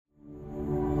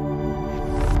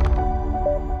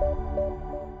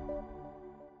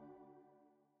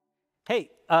Hey,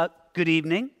 good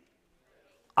evening.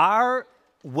 Our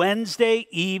Wednesday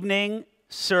evening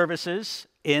services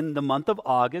in the month of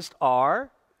August are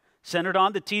centered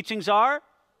on, the teachings are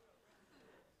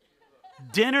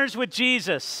Dinners with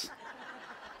Jesus.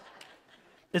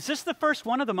 Is this the first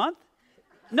one of the month?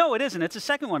 No, it isn't. It's the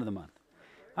second one of the month.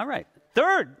 All right.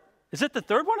 Third. Is it the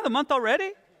third one of the month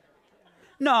already?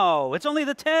 No, it's only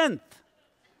the 10th.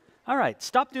 All right.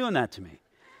 Stop doing that to me.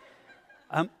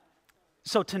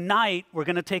 So tonight, we're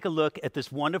going to take a look at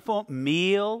this wonderful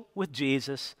meal with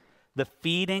Jesus, the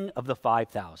feeding of the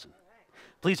 5,000.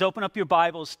 Please open up your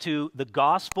Bibles to the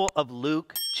Gospel of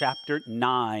Luke, chapter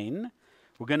 9.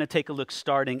 We're going to take a look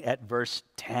starting at verse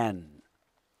 10.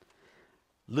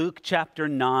 Luke, chapter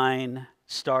 9,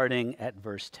 starting at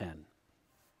verse 10.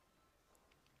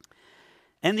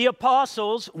 And the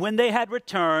apostles, when they had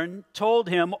returned, told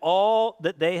him all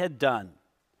that they had done.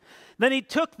 Then he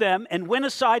took them and went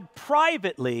aside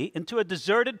privately into a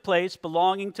deserted place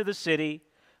belonging to the city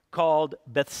called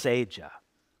Bethsaida.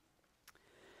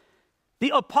 The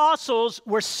apostles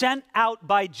were sent out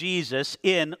by Jesus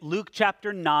in Luke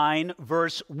chapter 9,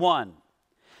 verse 1.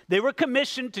 They were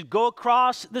commissioned to go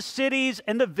across the cities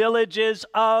and the villages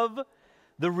of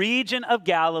the region of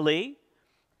Galilee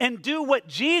and do what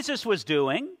Jesus was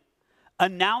doing,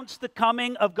 announce the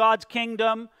coming of God's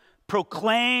kingdom,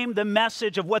 proclaim the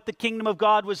message of what the kingdom of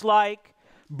God was like,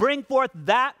 bring forth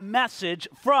that message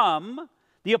from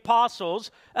the apostles,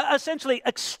 essentially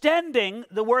extending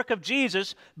the work of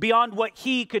Jesus beyond what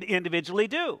he could individually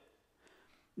do.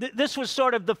 This was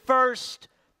sort of the first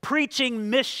preaching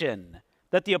mission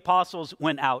that the apostles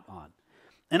went out on.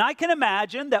 And I can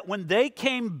imagine that when they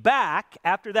came back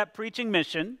after that preaching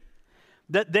mission,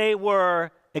 that they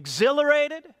were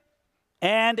exhilarated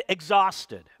and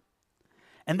exhausted.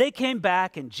 And they came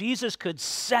back, and Jesus could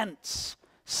sense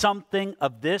something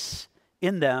of this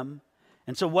in them.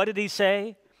 And so what did he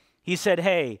say? He said,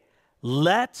 hey,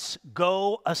 let's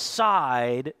go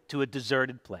aside to a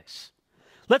deserted place.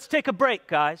 Let's take a break,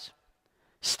 guys.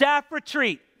 Staff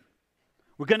retreat.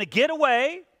 We're going to get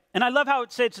away. And I love how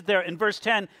it says it there in verse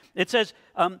 10. It says,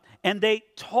 and they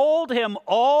told him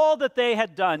all that they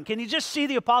had done. Can you just see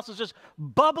the apostles just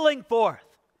bubbling forth?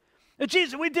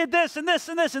 Jesus, we did this and this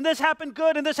and this, and this happened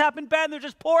good and this happened bad, and they're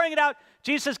just pouring it out.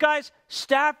 Jesus says, guys,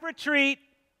 staff retreat.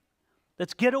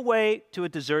 Let's get away to a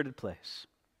deserted place.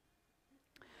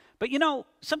 But you know,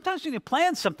 sometimes when you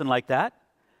plan something like that,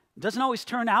 it doesn't always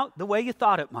turn out the way you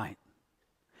thought it might.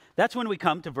 That's when we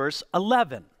come to verse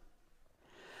 11.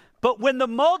 But when the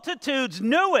multitudes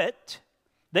knew it,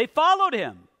 they followed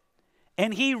him.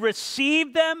 And he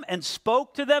received them and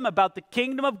spoke to them about the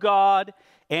kingdom of God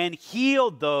and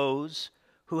healed those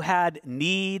who had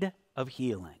need of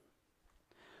healing.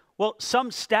 Well, some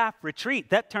staff retreat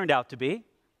that turned out to be.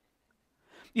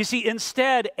 You see,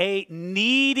 instead, a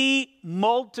needy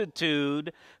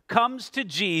multitude comes to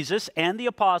Jesus and the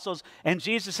apostles, and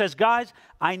Jesus says, guys,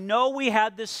 I know we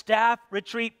had this staff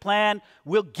retreat plan.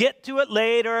 We'll get to it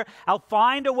later. I'll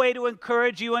find a way to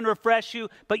encourage you and refresh you.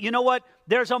 But you know what?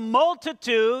 There's a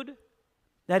multitude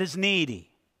that is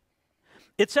needy.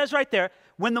 It says right there,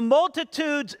 when the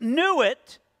multitudes knew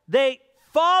it, they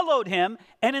followed him,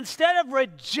 and instead of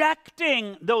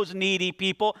rejecting those needy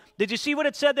people, did you see what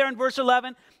it said there in verse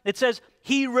 11? It says,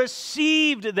 he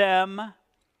received them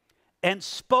and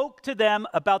spoke to them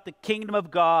about the kingdom of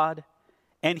God,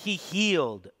 and he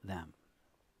healed them.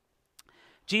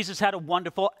 Jesus had a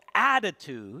wonderful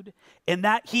attitude in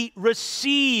that he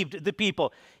received the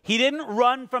people. He didn't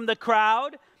run from the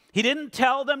crowd. He didn't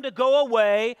tell them to go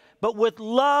away, but with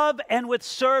love and with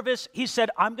service, he said,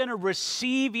 I'm going to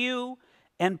receive you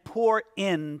and pour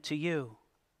into you.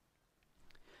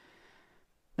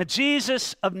 Now,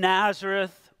 Jesus of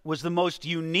Nazareth was the most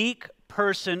unique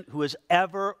person who has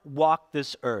ever walked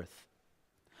this earth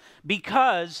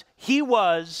because he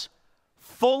was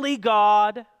fully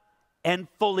God and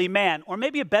fully man. Or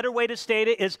maybe a better way to state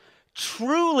it is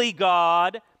truly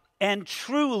God and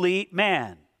truly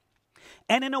man.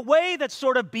 And in a way that's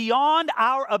sort of beyond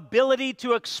our ability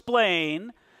to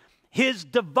explain, his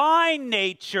divine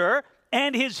nature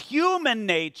and his human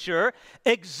nature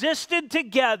existed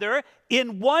together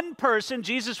in one person.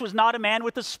 Jesus was not a man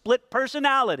with a split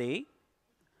personality.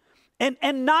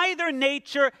 And neither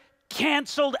nature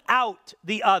canceled out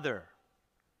the other.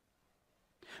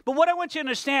 But what I want you to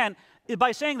understand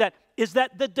by saying that is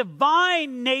that the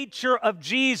divine nature of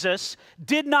Jesus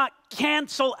did not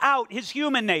cancel out his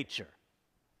human nature.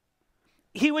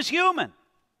 He was human.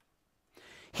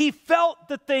 He felt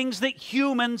the things that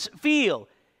humans feel.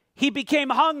 He became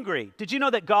hungry. Did you know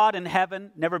that God in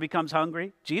heaven never becomes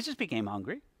hungry? Jesus became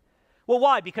hungry. Well,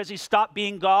 why? Because he stopped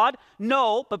being God?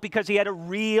 No, but because he had a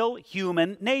real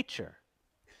human nature.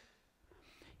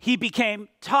 He became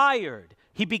tired.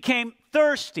 He became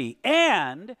thirsty.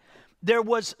 And there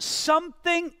was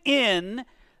something in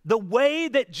the way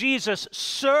that Jesus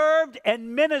served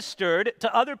and ministered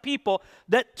to other people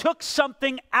that took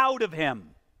something out of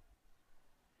him.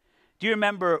 Do you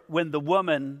remember when the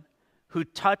woman who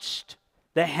touched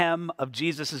the hem of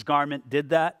Jesus' garment did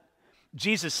that?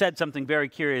 Jesus said something very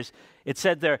curious. It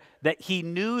said there that he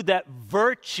knew that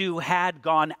virtue had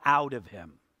gone out of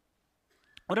him.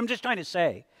 What I'm just trying to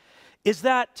say is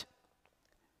that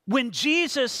when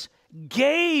Jesus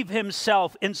gave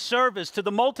himself in service to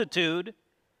the multitude,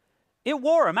 it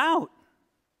wore him out.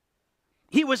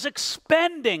 He was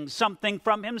expending something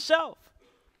from himself,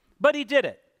 but he did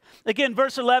it. Again,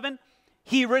 verse 11,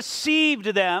 he received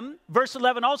them. Verse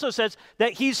 11 also says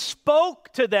that he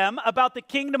spoke to them about the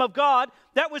kingdom of God.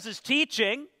 That was his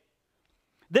teaching.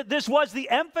 That this was the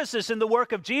emphasis in the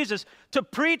work of Jesus, to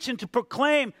preach and to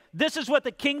proclaim this is what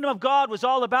the kingdom of God was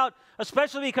all about,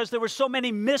 especially because there were so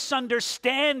many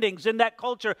misunderstandings in that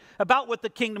culture about what the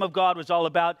kingdom of God was all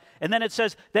about. And then it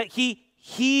says that he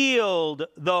healed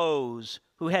those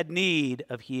who had need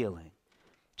of healing.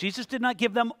 Jesus did not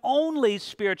give them only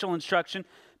spiritual instruction,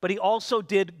 but he also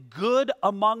did good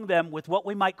among them with what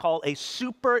we might call a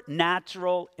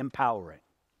supernatural empowering.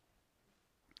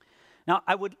 Now,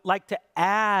 I would like to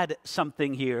add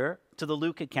something here to the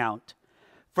Luke account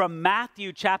from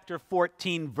Matthew chapter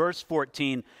 14, verse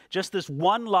 14. Just this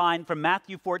one line from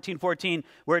Matthew 14:14,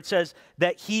 where it says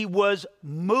that he was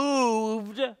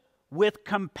moved with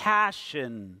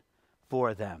compassion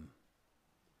for them.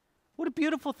 What a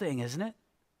beautiful thing, isn't it?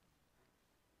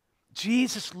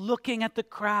 Jesus looking at the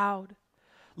crowd,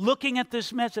 looking at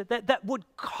this message that would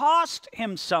cost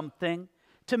him something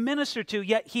to minister to,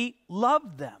 yet he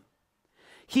loved them.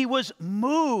 He was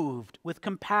moved with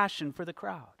compassion for the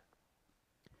crowd.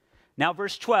 Now,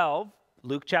 verse 12,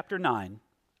 Luke chapter 9.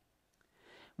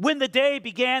 When the day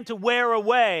began to wear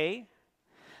away,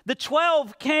 the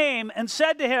 12 came and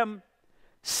said to him,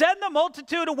 "Send the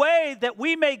multitude away that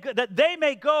they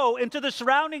may go into the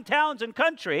surrounding towns and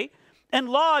country and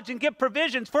lodge and get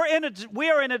provisions, for we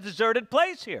are in a deserted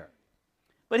place here."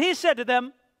 But he said to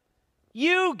them,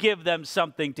 "You give them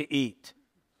something to eat."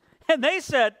 And they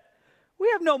said, "We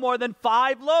have no more than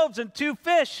 5 loaves and 2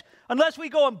 fish, unless we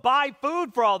go and buy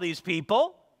food for all these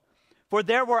people." For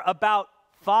there were about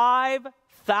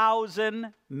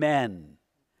 5,000 men.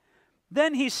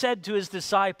 Then he said to his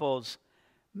disciples,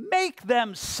 "Make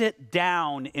them sit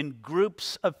down in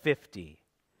groups of 50.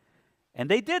 And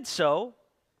they did so,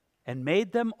 and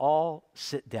made them all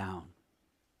sit down.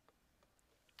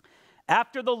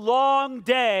 After the long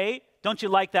day, don't you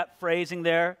like that phrasing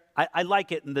there? I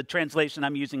like it in the translation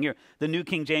I'm using here, the New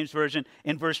King James Version,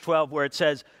 in verse 12, where it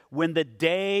says, when the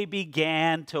day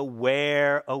began to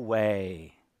wear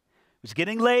away. It was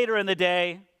getting later in the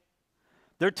day.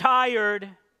 They're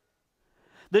tired.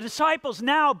 The disciples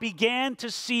now began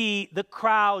to see the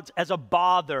crowds as a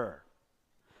bother.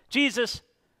 Jesus,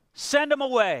 send them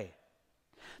away.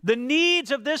 The needs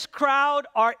of this crowd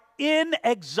are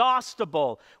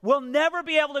inexhaustible. We'll never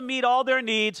be able to meet all their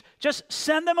needs. Just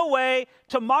send them away.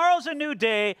 Tomorrow's a new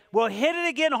day. We'll hit it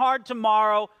again hard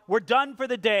tomorrow. We're done for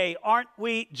the day, aren't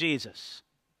we, Jesus?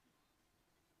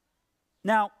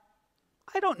 Now,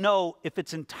 I don't know if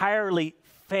it's entirely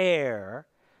fair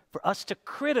for us to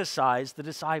criticize the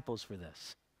disciples for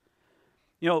this.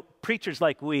 You know, preachers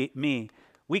like me,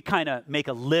 we kind of make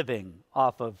a living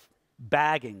off of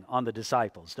bagging on the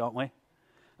disciples, don't we?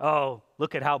 Oh,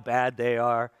 look at how bad they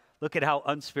are. Look at how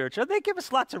unspiritual. They give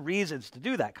us lots of reasons to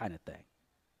do that kind of thing.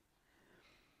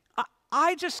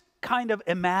 I just kind of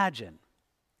imagine.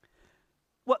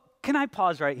 Well, can I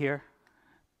pause right here?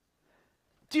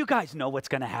 Do you guys know what's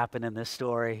going to happen in this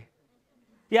story?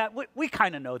 Yeah, we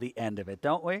kind of know the end of it,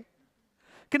 don't we?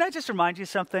 Can I just remind you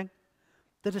something?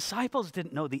 The disciples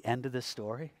didn't know the end of this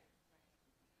story.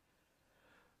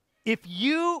 If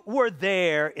you were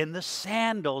there in the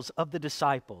sandals of the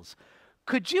disciples,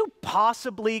 could you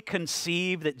possibly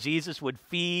conceive that Jesus would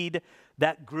feed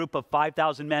that group of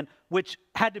 5,000 men, which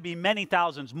had to be many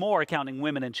thousands more, counting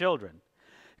women and children?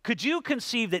 Could you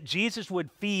conceive that Jesus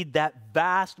would feed that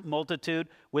vast multitude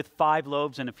with 5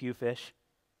 loaves and a few fish?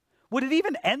 Would it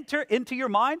even enter into your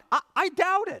mind? I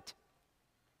doubt it.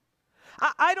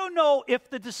 I don't know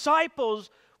if the disciples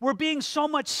were being so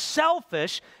much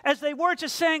selfish as they were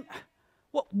just saying,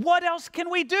 well, what else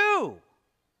can we do?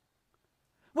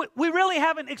 We really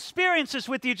haven't experienced this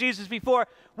with you, Jesus, before,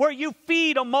 where you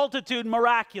feed a multitude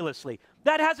miraculously.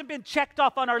 That hasn't been checked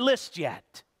off on our list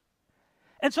yet.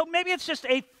 And so maybe it's just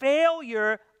a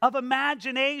failure of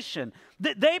imagination.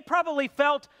 They probably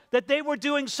felt that they were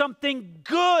doing something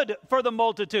good for the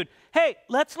multitude. Hey,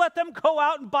 let's let them go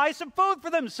out and buy some food for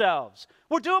themselves.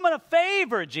 We're doing them a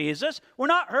favor, Jesus. We're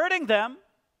not hurting them.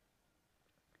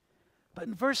 But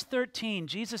in verse 13,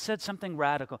 Jesus said something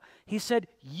radical. He said,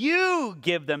 you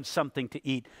give them something to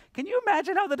eat. Can you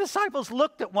imagine how the disciples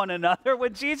looked at one another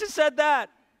when Jesus said that?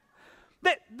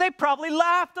 They probably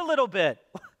laughed a little bit.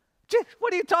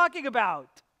 What are you talking about?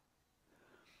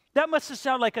 That must have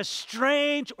sounded like a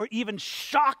strange or even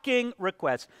shocking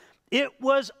request. It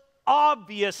was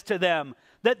obvious to them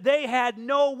that they had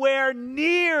nowhere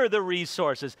near the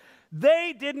resources.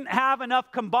 They didn't have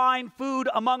enough combined food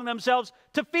among themselves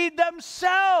to feed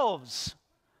themselves,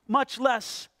 much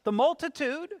less the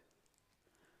multitude.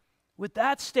 With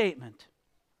that statement,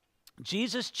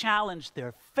 Jesus challenged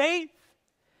their faith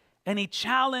and he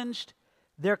challenged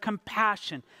their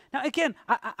compassion. Now, again,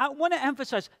 I want to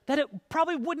emphasize that it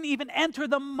probably wouldn't even enter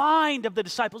the mind of the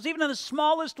disciples, even in the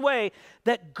smallest way,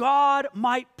 that God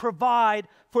might provide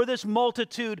for this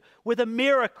multitude with a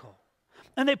miracle.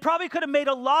 And they probably could have made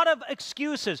a lot of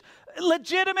excuses,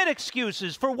 legitimate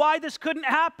excuses for why this couldn't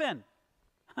happen.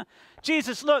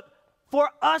 Jesus, look, for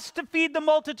us to feed the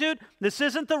multitude, this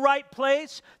isn't the right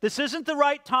place. This isn't the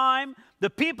right time.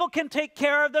 The people can take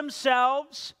care of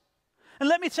themselves. And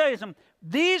let me tell you something.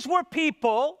 These were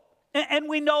people, and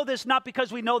we know this not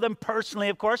because we know them personally,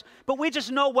 of course, but we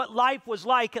just know what life was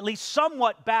like, at least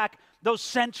somewhat back those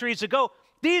centuries ago.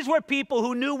 These were people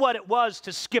who knew what it was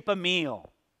to skip a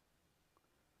meal.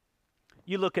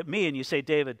 You look at me and you say,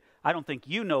 David, I don't think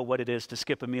you know what it is to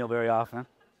skip a meal very often.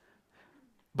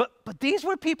 But these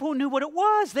were people who knew what it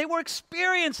was. They were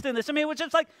experienced in this. I mean, it was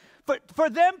just like, for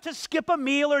them to skip a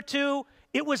meal or two,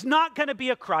 it was not going to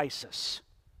be a crisis.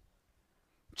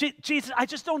 Jesus, I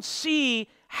just don't see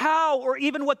how or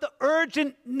even what the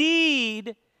urgent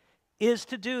need is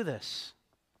to do this.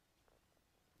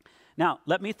 Now,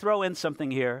 let me throw in something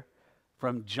here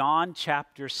from John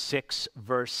chapter 6,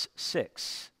 verse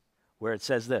 6, where it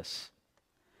says this.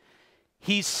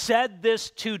 He said this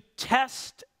to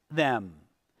test them,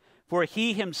 for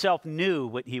he himself knew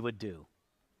what he would do.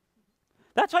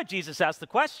 That's why Jesus asked the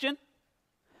question.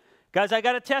 Guys, I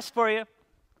got a test for you.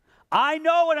 I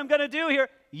know what I'm going to do here.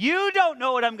 You don't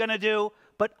know what I'm going to do,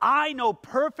 but I know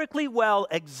perfectly well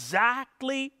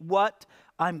exactly what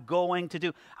I'm going to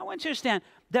do. I want you to understand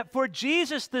that for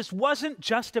Jesus, this wasn't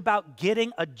just about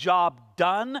getting a job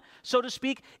done, so to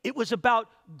speak. It was about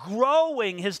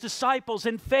growing his disciples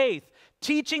in faith,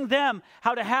 teaching them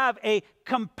how to have a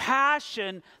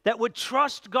compassion that would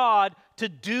trust God to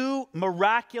do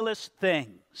miraculous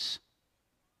things.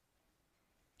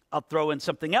 I'll throw in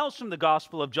something else from the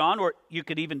Gospel of John, or you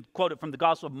could even quote it from the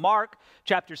Gospel of Mark,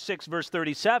 chapter 6, verse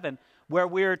 37, where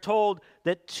we're told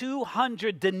that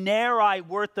 200 denarii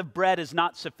worth of bread is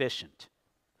not sufficient.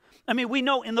 I mean, we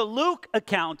know in the Luke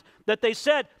account that they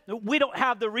said, we don't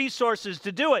have the resources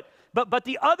to do it. But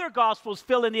the other Gospels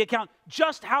fill in the account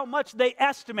just how much they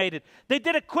estimated. They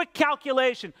did a quick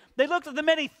calculation. They looked at the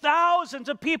many thousands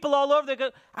of people all over. They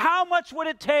go, how much would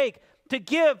it take to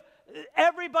give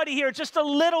everybody here just a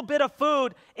little bit of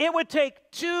food? It would take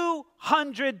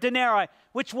 200 denarii,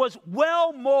 which was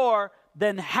well more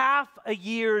than half a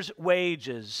year's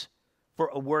wages for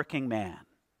a working man.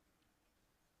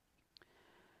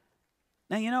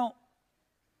 Now, you know,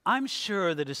 I'm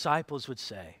sure the disciples would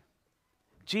say,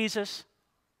 Jesus,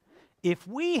 if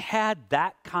we had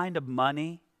that kind of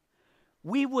money,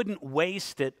 we wouldn't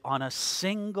waste it on a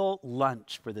single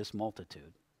lunch for this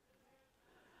multitude.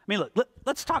 I mean, look,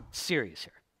 let's talk serious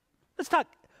here. Let's talk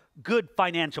good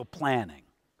financial planning.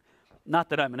 Not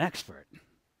that I'm an expert.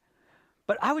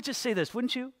 But I would just say this,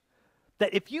 wouldn't you?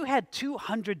 That if you had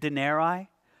 200 denarii,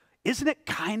 isn't it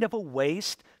kind of a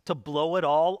waste to blow it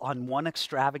all on one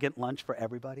extravagant lunch for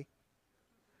everybody?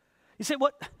 You say,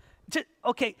 what?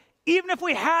 Okay, even if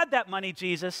we had that money,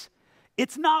 Jesus,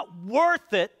 it's not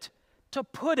worth it to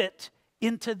put it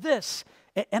into this.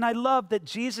 And I love that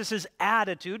Jesus'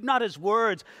 attitude, not his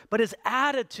words, but his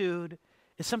attitude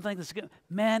is something like this.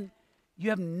 Man, you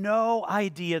have no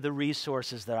idea the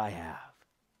resources that I have.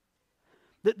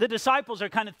 The disciples are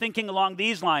kind of thinking along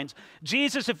these lines.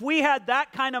 Jesus, if we had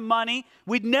that kind of money,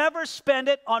 we'd never spend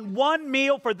it on one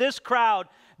meal for this crowd.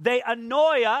 They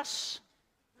annoy us,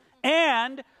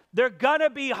 and they're going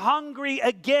to be hungry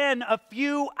again a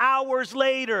few hours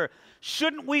later.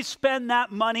 Shouldn't we spend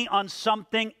that money on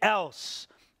something else?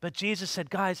 But Jesus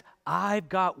said, guys, I've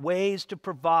got ways to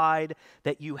provide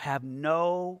that you have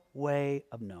no way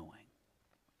of knowing.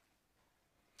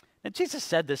 And Jesus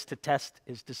said this to test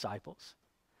his disciples.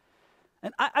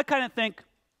 And I kind of think,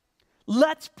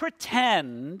 let's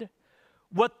pretend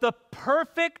what the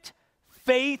perfect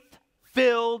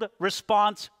faith-filled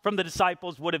response from the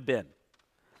disciples would have been.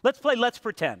 Let's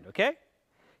pretend, okay?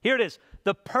 Here it is,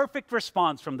 the perfect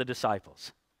response from the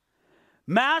disciples.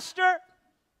 Master,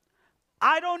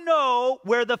 I don't know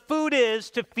where the food is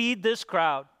to feed this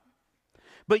crowd,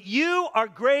 but you are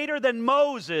greater than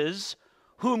Moses,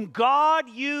 whom God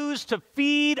used to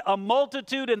feed a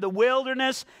multitude in the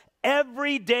wilderness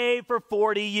every day for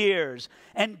 40 years.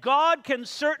 And God can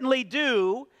certainly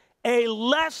do a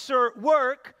lesser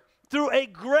work through a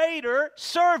greater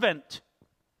servant.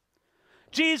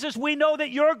 Jesus, we know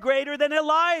that you're greater than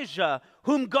Elijah,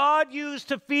 whom God used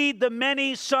to feed the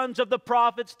many sons of the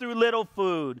prophets through little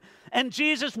food. And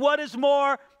Jesus, what is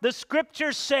more, the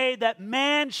scriptures say that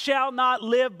man shall not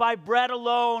live by bread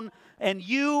alone, and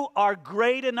you are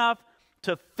great enough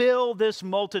to fill this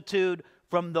multitude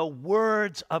from the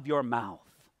words of your mouth.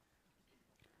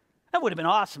 That would have been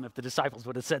awesome if the disciples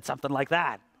would have said something like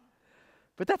that.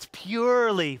 But that's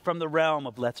purely from the realm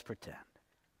of let's pretend.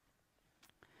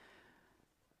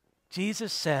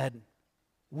 Jesus said,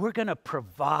 we're going to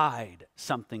provide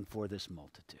something for this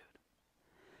multitude.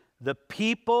 The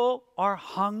people are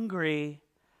hungry.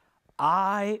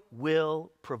 I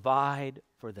will provide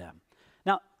for them.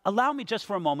 Now, allow me just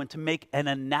for a moment to make an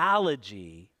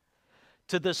analogy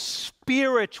to the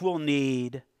spiritual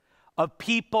need of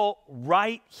people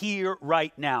right here,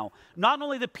 right now. Not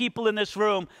only the people in this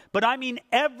room, but I mean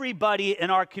everybody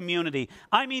in our community.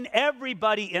 I mean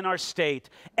everybody in our state,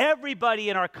 everybody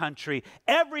in our country,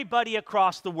 everybody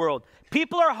across the world.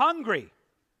 People are hungry.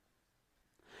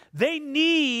 They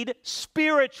need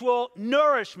spiritual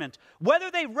nourishment. Whether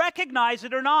they recognize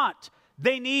it or not,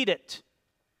 they need it.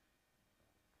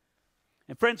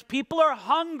 And friends, people are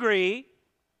hungry.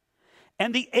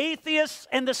 And the atheists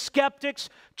and the skeptics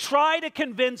try to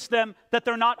convince them that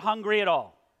they're not hungry at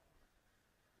all.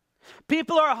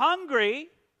 People are hungry,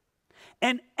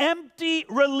 and empty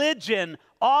religion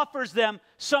offers them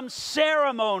some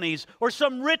ceremonies or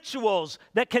some rituals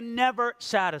that can never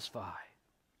satisfy.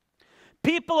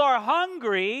 People are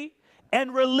hungry,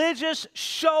 and religious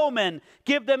showmen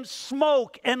give them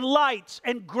smoke and lights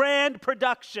and grand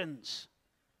productions.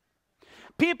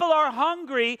 People are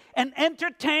hungry, and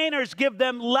entertainers give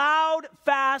them loud,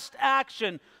 fast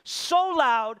action, so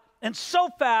loud and so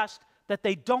fast that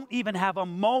they don't even have a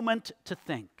moment to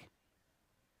think.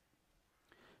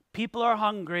 People are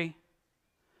hungry,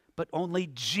 but only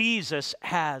Jesus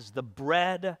has the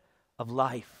bread of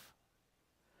life.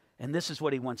 And this is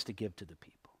what he wants to give to the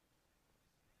people.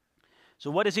 So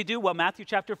what does he do? Well, Matthew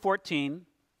chapter 14...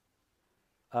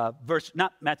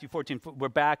 not Matthew 14, we're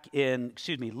back in,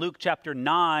 Luke chapter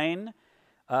 9.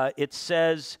 It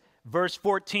says, verse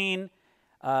 14,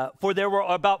 for there were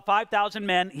about 5,000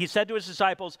 men. He said to his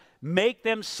disciples, make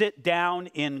them sit down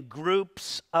in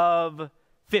groups of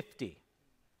 50.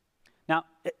 Now,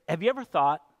 have you ever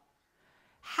thought,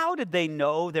 how did they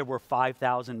know there were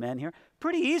 5,000 men here?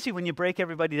 Pretty easy when you break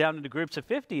everybody down into groups of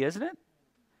 50, isn't it?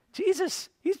 Jesus,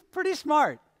 he's pretty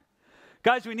smart.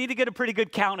 Guys, we need to get a pretty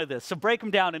good count of this, so break them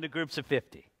down into groups of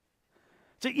 50.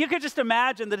 So you could just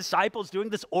imagine the disciples doing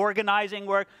this organizing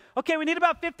work. Okay, we need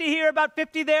about 50 here, about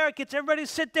 50 there. It gets everybody to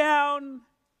sit down.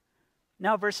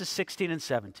 Now verses 16 and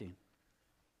 17.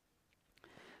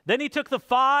 Then he took the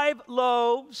 5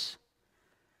 loaves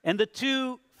and the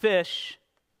 2 fish.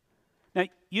 Now,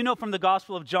 you know from the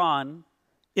Gospel of John,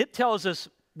 it tells us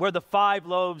where the 5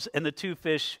 loaves and the 2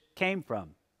 fish came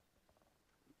from.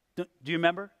 Do you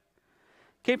remember?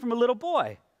 Came from a little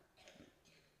boy.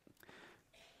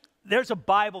 There's a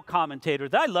Bible commentator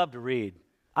that I love to read.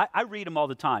 I read him all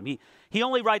the time. He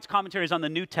only writes commentaries on the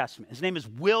New Testament. His name is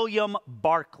William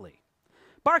Barclay.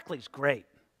 Barclay's great.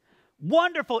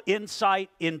 Wonderful insight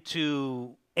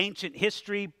into ancient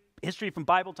history from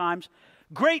Bible times.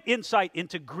 Great insight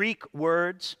into Greek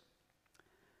words.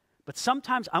 But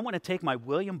sometimes I want to take my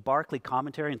William Barclay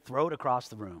commentary and throw it across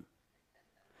the room.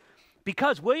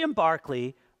 Because William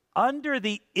Barclay, under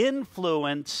the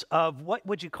influence of, what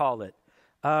would you call it?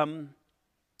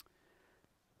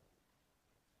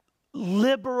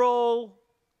 Liberal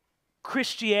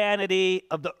Christianity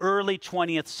of the early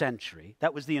 20th century.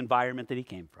 That was the environment that he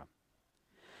came from.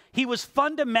 He was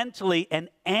fundamentally an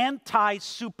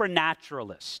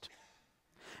anti-supernaturalist.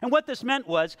 And what this meant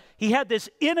was he had this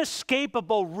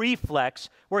inescapable reflex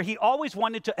where he always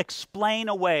wanted to explain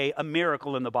away a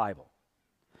miracle in the Bible.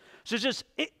 So just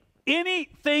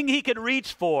anything he could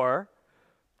reach for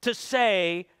to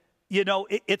say,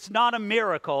 it's not a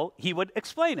miracle, he would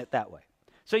explain it that way.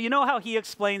 So you know how he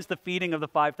explains the feeding of the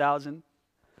 5,000?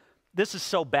 This is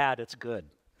so bad, it's good.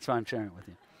 That's why I'm sharing it with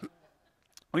you.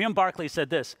 William Barclay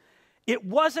said this: it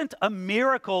wasn't a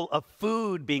miracle of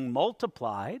food being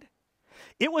multiplied.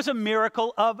 It was a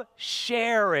miracle of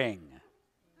sharing.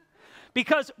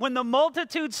 Because when the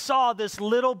multitude saw this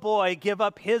little boy give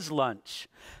up his lunch,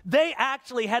 they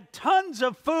actually had tons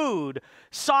of food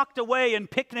socked away in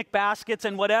picnic baskets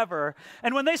and whatever.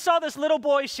 And when they saw this little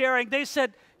boy sharing, they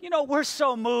said, you know, we're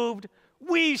so moved,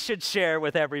 we should share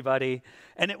with everybody.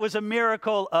 And it was a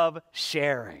miracle of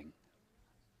sharing.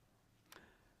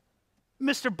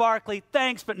 Mr. Barclay,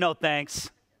 thanks, but no thanks.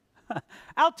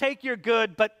 I'll take your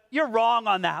good, but you're wrong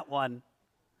on that one.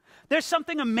 There's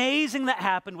something amazing that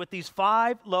happened with these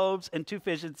 5 loaves and 2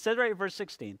 fish. It says right in verse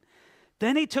 16.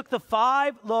 Then he took the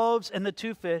 5 loaves and the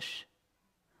 2 fish,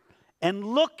 and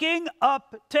looking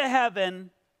up to heaven,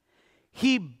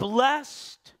 he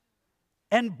blessed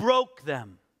and broke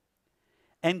them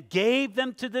and gave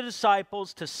them to the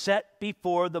disciples to set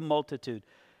before the multitude.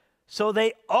 So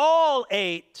they all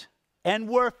ate and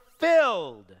were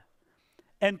filled,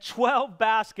 and 12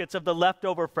 baskets of the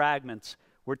leftover fragments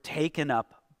were taken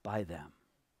up by them.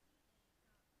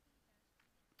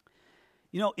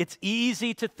 You know, it's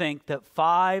easy to think that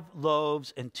 5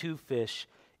 loaves and 2 fish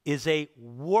is a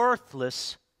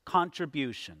worthless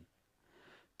contribution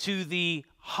to the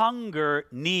hunger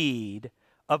need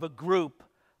of a group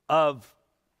of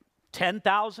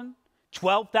 10,000,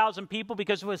 12,000 people,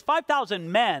 because it was 5,000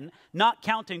 men, not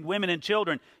counting women and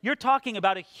children. You're talking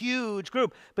about a huge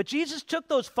group. But Jesus took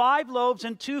those 5 loaves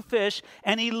and 2 fish,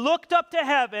 and he looked up to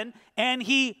heaven, and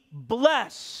he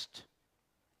blessed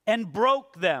and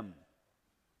broke them.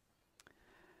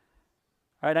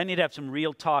 All right, I need to have some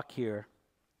real talk here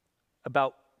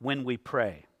about when we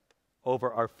pray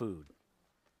over our food.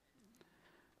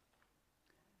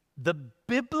 The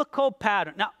biblical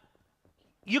pattern. Now,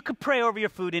 you could pray over your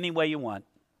food any way you want.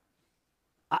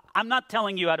 I'm not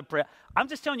telling you how to pray. I'm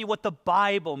just telling you what the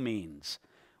Bible means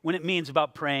when it means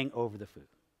about praying over the food.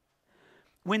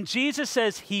 When Jesus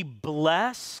says he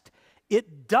blessed,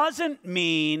 it doesn't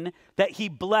mean that he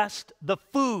blessed the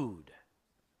food.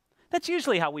 That's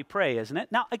usually how we pray, isn't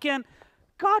it? Now, again,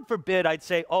 God forbid I'd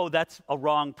say, oh, that's a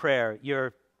wrong prayer.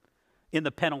 You're in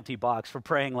the penalty box for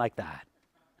praying like that.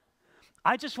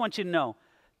 I just want you to know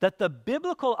that the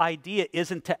biblical idea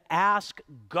isn't to ask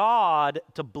God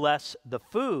to bless the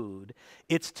food.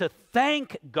 It's to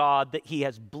thank God that he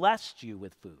has blessed you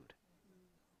with food.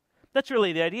 That's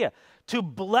really the idea. To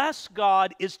bless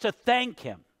God is to thank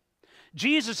him.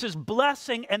 Jesus is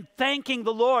blessing and thanking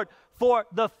the Lord for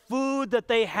the food that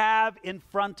they have in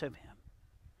front of him.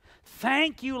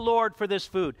 Thank you, Lord, for this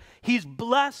food. He's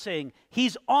blessing,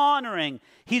 he's honoring,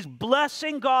 he's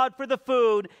blessing God for the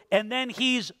food, and then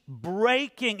he's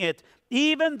breaking it.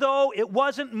 Even though it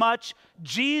wasn't much,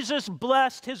 Jesus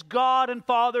blessed his God and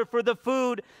Father for the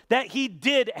food that he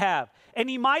did have. And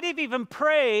he might have even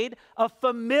prayed a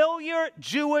familiar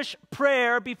Jewish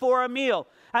prayer before a meal.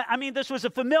 I mean, this was a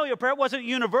familiar prayer. It wasn't a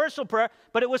universal prayer,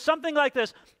 but it was something like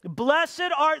this.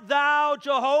 Blessed art thou,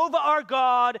 Jehovah our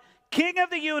God, King of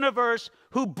the universe,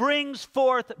 who brings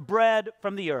forth bread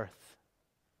from the earth.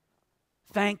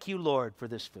 Thank you, Lord, for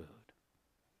this food.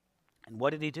 And what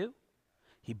did he do?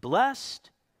 He blessed,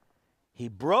 he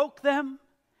broke them,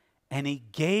 and he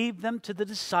gave them to the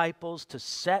disciples to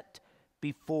set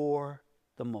before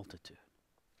the multitude.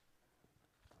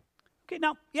 Okay,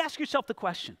 now you ask yourself the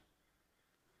question,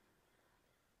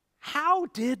 how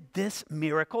did this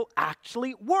miracle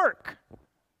actually work?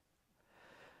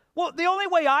 Well, the only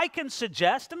way I can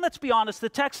suggest, and let's be honest, the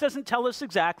text doesn't tell us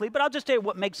exactly, but I'll just tell you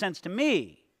what makes sense to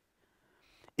me,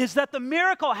 is that the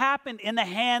miracle happened in the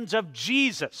hands of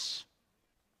Jesus,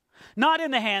 not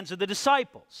in the hands of the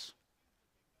disciples.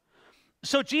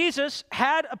 So Jesus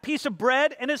had a piece of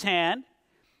bread in his hand.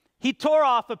 He tore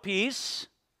off a piece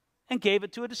and gave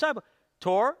it to a disciple.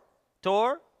 Tore,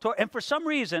 and for some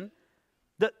reason,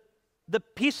 the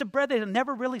piece of bread, they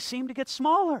never really seemed to get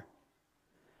smaller.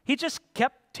 He just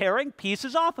kept tearing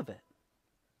pieces off of it.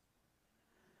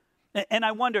 And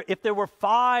I wonder, if there were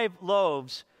 5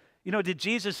 loaves, you know, did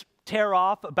Jesus tear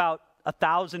off about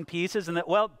 1,000 pieces and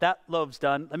that loave's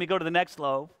done. Let me go to the next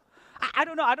loaf. I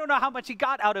don't know. I don't know how much he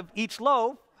got out of each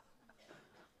loaf.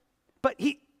 But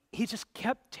he just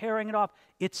kept tearing it off.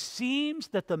 It seems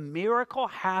that the miracle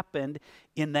happened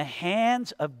in the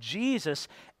hands of Jesus,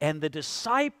 and the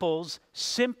disciples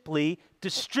simply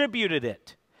distributed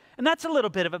it. And that's a little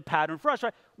bit of a pattern for us,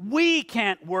 right? We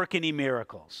can't work any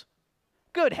miracles.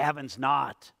 Good heavens,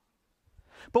 not.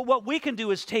 But what we can do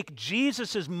is take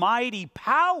Jesus' mighty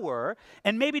power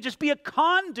and maybe just be a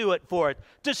conduit for it.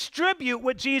 Distribute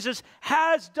what Jesus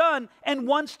has done and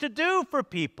wants to do for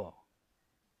people.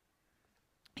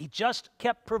 He just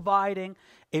kept providing.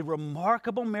 A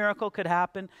remarkable miracle could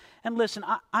happen. And listen,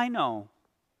 I know,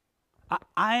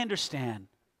 I understand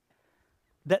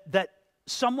that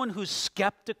someone who's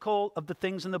skeptical of the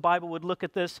things in the Bible would look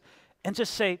at this and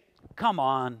just say, come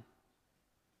on.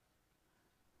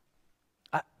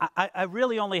 I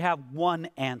really only have one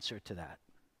answer to that.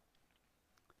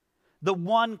 The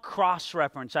one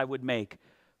cross-reference I would make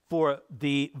for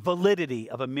the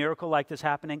validity of a miracle like this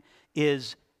happening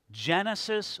is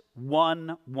Genesis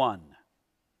 1:1.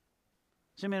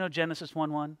 Does anybody know Genesis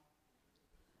 1:1?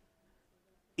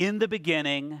 In the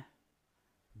beginning,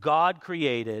 God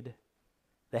created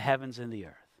the heavens and the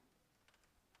earth.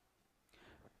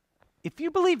 If you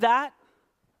believe that,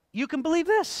 you can believe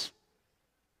this.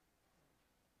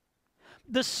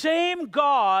 The same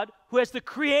God who has the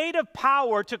creative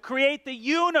power to create the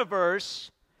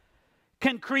universe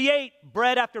can create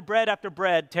bread after bread after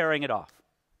bread, tearing it off.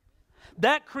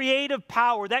 That creative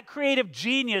power, that creative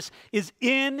genius is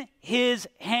in his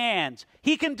hands.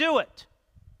 He can do it.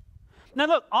 Now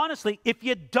look, honestly, if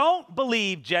you don't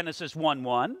believe Genesis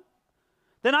 1:1,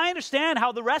 then I understand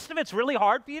how the rest of it's really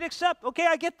hard for you to accept. Okay,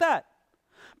 I get that.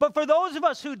 But for those of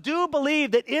us who do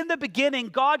believe that in the beginning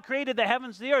God created the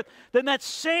heavens and the earth, then that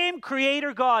same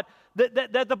creator God,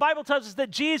 that the Bible tells us that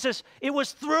Jesus, it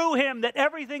was through him that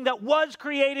everything that was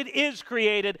created is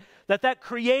created, that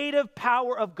creative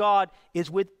power of God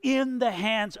is within the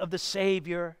hands of the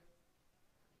Savior.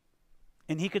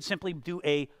 And he could simply do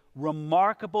a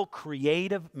remarkable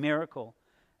creative miracle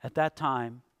at that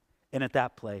time and at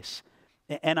that place.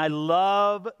 And I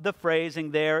love the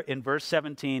phrasing there in verse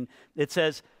 17. It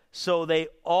says, so they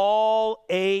all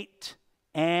ate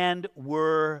and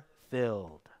were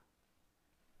filled.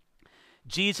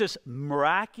 Jesus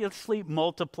miraculously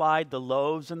multiplied the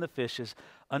loaves and the fishes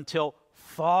until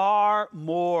far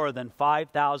more than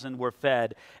 5,000 were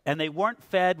fed. And they weren't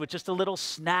fed with just a little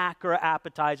snack or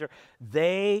appetizer.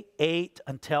 They ate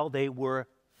until they were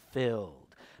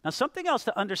filled. Now, something else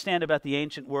to understand about the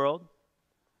ancient world.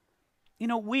 You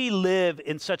know, we live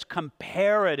in such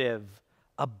comparative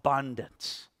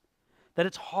abundance that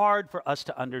it's hard for us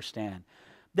to understand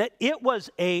that it was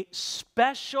a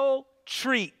special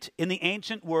treat in the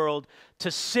ancient world to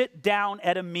sit down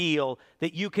at a meal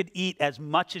that you could eat as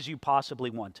much as you possibly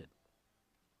wanted.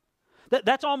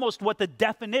 That's almost what the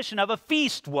definition of a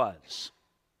feast was.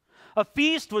 A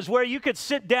feast was where you could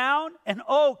sit down and,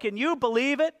 oh, can you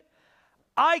believe it?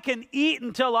 I can eat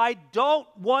until I don't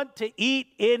want to eat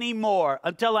anymore,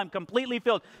 until I'm completely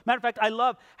filled. Matter of fact, I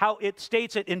love how it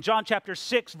states it in John chapter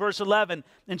 6, verse 11.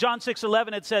 In John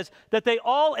 6:11, it says that they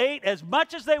all ate as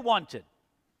much as they wanted.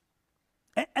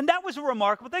 And that was a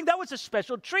remarkable thing. That was a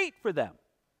special treat for them.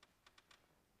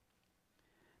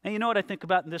 And you know what I think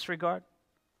about in this regard?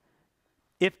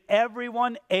 If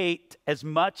everyone ate as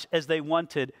much as they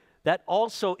wanted, that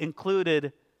also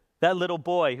included that little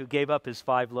boy who gave up his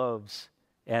 5 loaves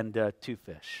and 2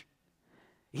 fish.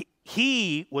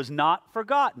 He was not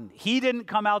forgotten. He didn't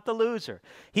come out the loser.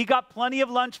 He got plenty of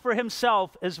lunch for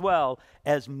himself as well,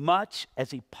 as much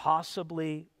as he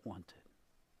possibly wanted.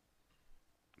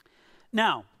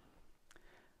 Now,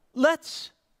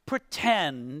 let's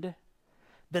pretend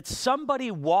that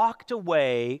somebody walked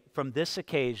away from this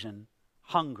occasion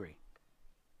hungry.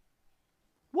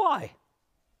 Why?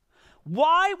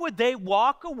 Why would they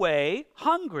walk away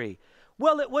hungry?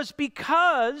 Well, it was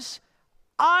because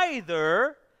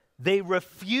either they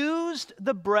refused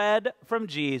the bread from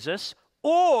Jesus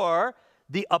or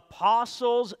the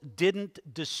apostles didn't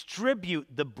distribute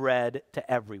the bread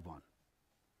to everyone.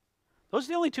 Those are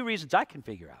the only 2 reasons I can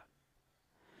figure out.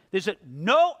 They said,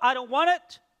 no, I don't want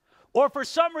it. Or for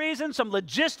some reason, some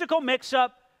logistical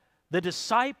mix-up, the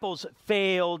disciples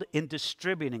failed in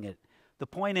distributing it. The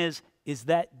point is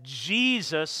that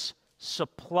Jesus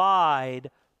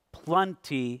supplied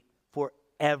plenty for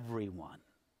everyone.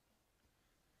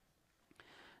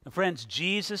 Now, friends,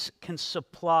 Jesus can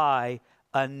supply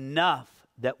enough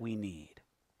that we need.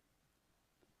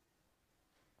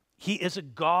 He is a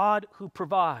God who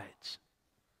provides.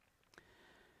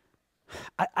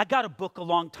 I got a book a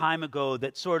long time ago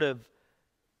that sort of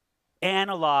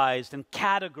analyzed and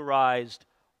categorized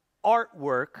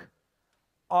artwork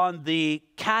on the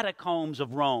catacombs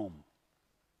of Rome,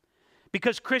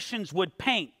 because Christians would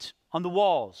paint on the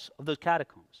walls of those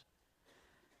catacombs.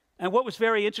 And what was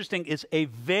very interesting is a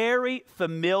very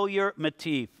familiar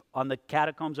motif on the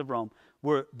catacombs of Rome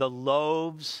were the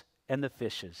loaves and the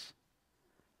fishes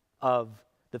of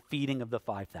the feeding of the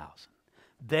 5,000.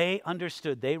 They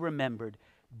understood, they remembered,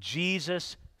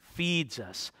 Jesus feeds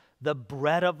us, the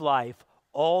bread of life,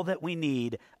 all that we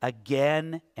need,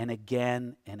 again and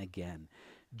again and again.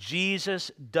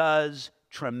 Jesus does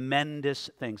tremendous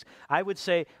things. I would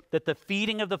say that the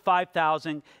feeding of the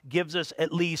 5,000 gives us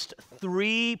at least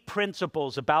 3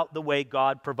 principles about the way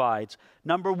God provides.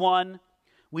 Number 1,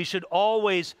 we should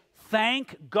always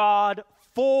thank God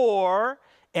for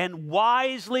and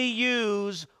wisely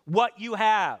use what you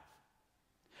have.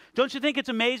 Don't you think it's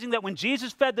amazing that when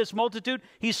Jesus fed this multitude,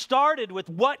 he started with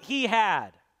what he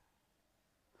had?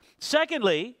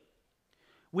 Secondly,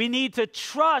 we need to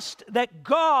trust that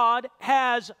God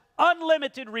has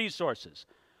unlimited resources.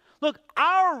 Look,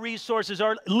 our resources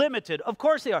are limited. Of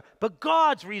course they are. But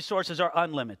God's resources are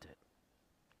unlimited.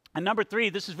 And number 3,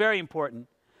 this is very important.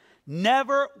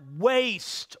 Never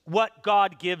waste what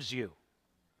God gives you.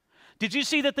 Did you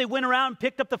see that they went around and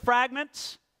picked up the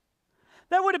fragments?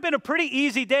 That would have been a pretty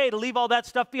easy day to leave all that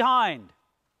stuff behind.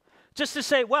 Just to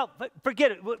say, well,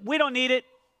 forget it. We don't need it.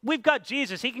 We've got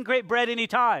Jesus. He can create bread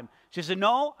anytime. She said,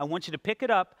 no, I want you to pick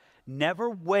it up. Never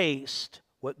waste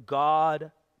what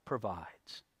God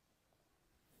provides.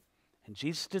 And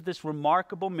Jesus did this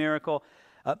remarkable miracle.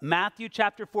 Matthew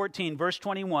chapter 14, verse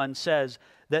 21 says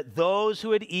that those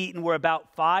who had eaten were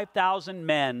about 5,000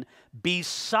 men,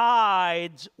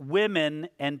 besides women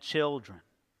and children.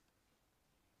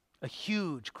 A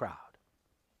huge crowd.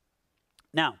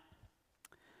 Now,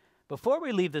 before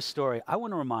we leave this story, I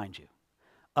want to remind you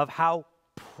of how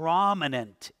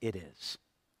prominent it is.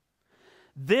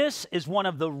 This is one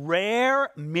of the rare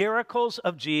miracles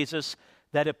of Jesus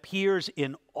that appears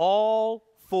in all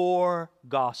 4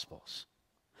 Gospels.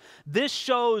 This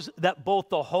shows that both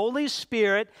the Holy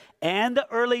Spirit and the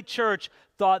early church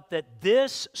thought that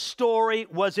this story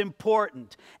was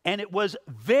important, and it was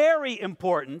very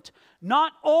important,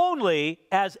 not only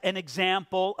as an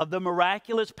example of the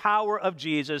miraculous power of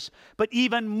Jesus, but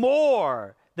even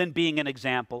more than being an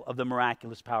example of the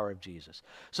miraculous power of Jesus.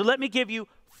 So let me give you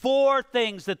 4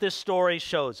 things that this story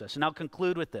shows us, and I'll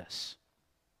conclude with this.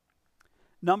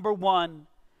 Number 1,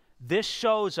 this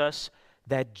shows us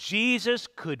that Jesus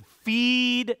could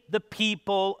feed the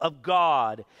people of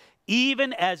God,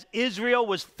 even as Israel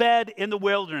was fed in the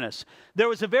wilderness. There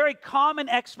was a very common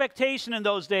expectation in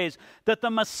those days that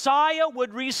the Messiah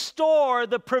would restore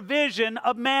the provision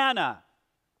of manna.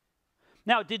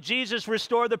 Now, did Jesus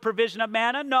restore the provision of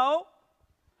manna? No.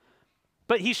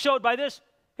 But he showed by this,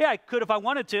 yeah, I could if I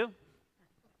wanted to.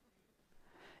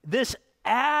 This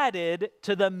added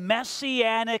to the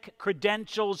messianic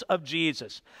credentials of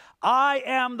Jesus. I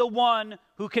am the one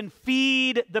who can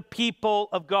feed the people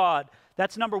of God.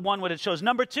 That's number 1, what it shows.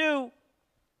 Number 2,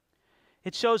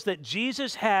 it shows that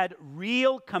Jesus had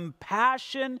real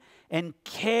compassion and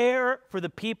care for the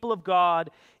people of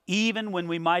God, even when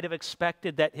we might have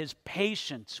expected that his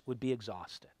patience would be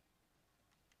exhausted.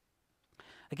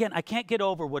 Again, I can't get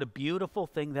over what a beautiful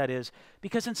thing that is,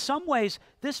 because in some ways,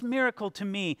 this miracle to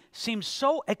me seems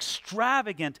so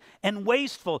extravagant and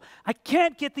wasteful. I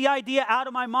can't get the idea out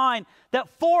of my mind that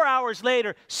 4 hours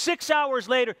later, 6 hours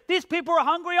later, these people are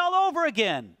hungry all over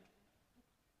again.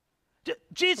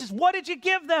 Jesus, what did you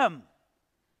give them?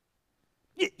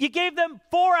 You gave them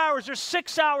 4 hours or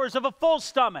 6 hours of a full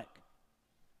stomach.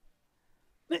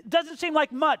 It doesn't seem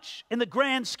like much in the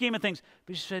grand scheme of things.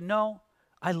 But you said, no,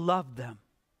 I loved them.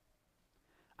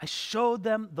 I showed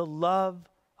them the love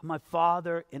of my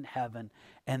Father in heaven.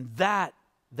 And that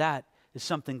is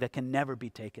something that can never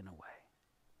be taken away.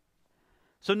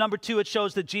 So number 2, it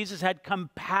shows that Jesus had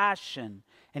compassion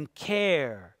and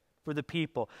care for the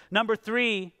people. Number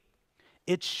 3,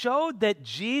 it showed that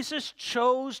Jesus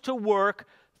chose to work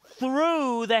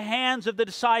through the hands of the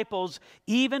disciples,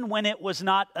 even when it was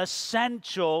not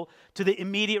essential to the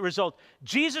immediate result.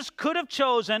 Jesus could have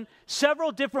chosen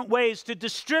several different ways to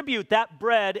distribute that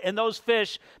bread and those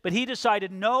fish, but he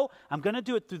decided, no, I'm going to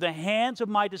do it through the hands of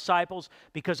my disciples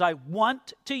because I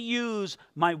want to use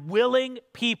my willing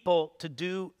people to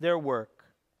do their work.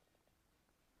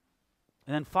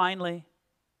 And then finally,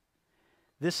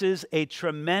 this is a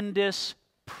tremendous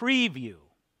preview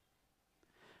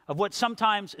of what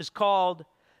sometimes is called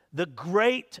the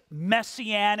great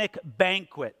messianic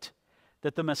banquet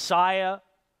that the Messiah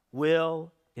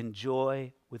will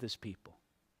enjoy with his people.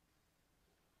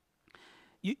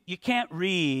 You can't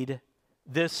read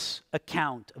this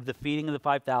account of the feeding of the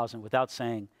 5,000 without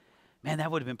saying, man,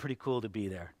 that would have been pretty cool to be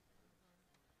there.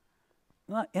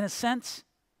 Well, in a sense,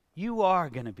 you are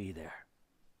going to be there.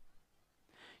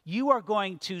 You are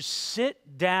going to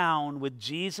sit down with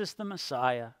Jesus the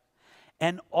Messiah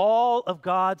and all of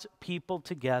God's people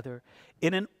together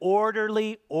in an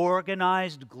orderly,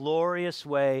 organized, glorious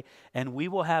way, and we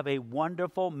will have a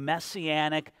wonderful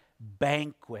messianic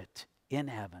banquet in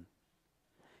heaven,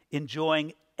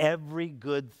 enjoying every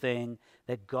good thing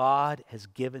that God has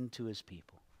given to his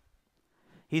people.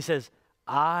 He says,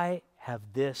 I have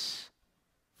this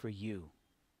for you.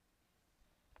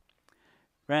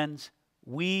 Friends,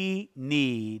 we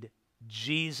need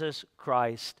Jesus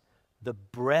Christ, the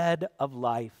bread of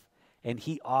life, and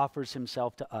he offers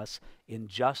himself to us in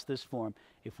just this form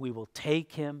if we will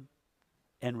take him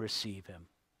and receive him.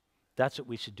 That's what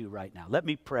we should do right now. Let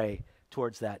me pray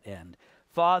towards that end.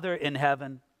 Father in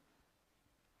heaven,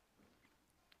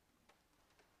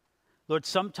 Lord,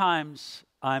 sometimes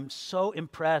I'm so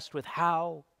impressed with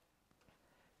how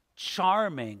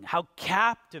charming, how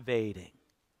captivating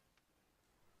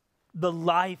the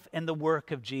life and the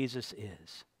work of Jesus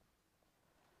is.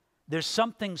 There's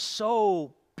something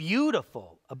so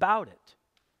beautiful about it.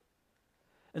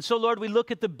 And so, Lord, we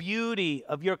look at the beauty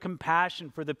of your compassion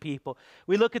for the people.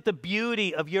 We look at the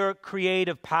beauty of your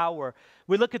creative power.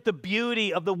 We look at the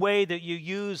beauty of the way that you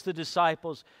use the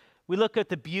disciples. We look at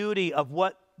the beauty of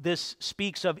what this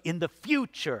speaks of in the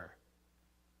future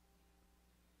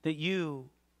that you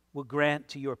will grant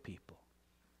to your people.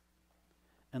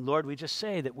 And Lord, we just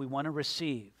say that we want to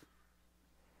receive.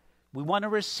 We want to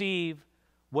receive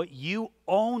what you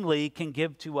only can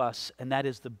give to us, and that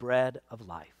is the bread of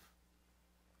life.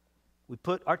 We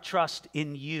put our trust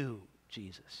in you,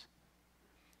 Jesus.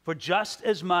 For just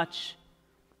as much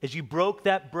as you broke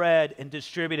that bread and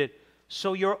distributed,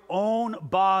 so your own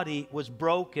body was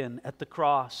broken at the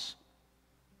cross.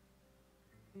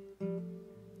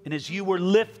 And as you were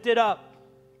lifted up,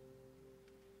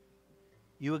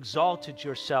 you exalted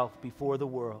yourself before the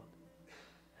world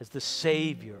as the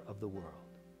Savior of the world.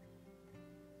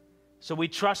 So we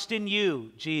trust in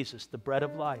you, Jesus, the bread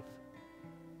of life.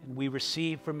 And we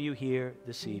receive from you here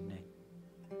this evening,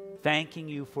 thanking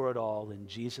you for it all in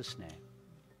Jesus' name.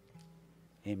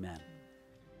 Amen.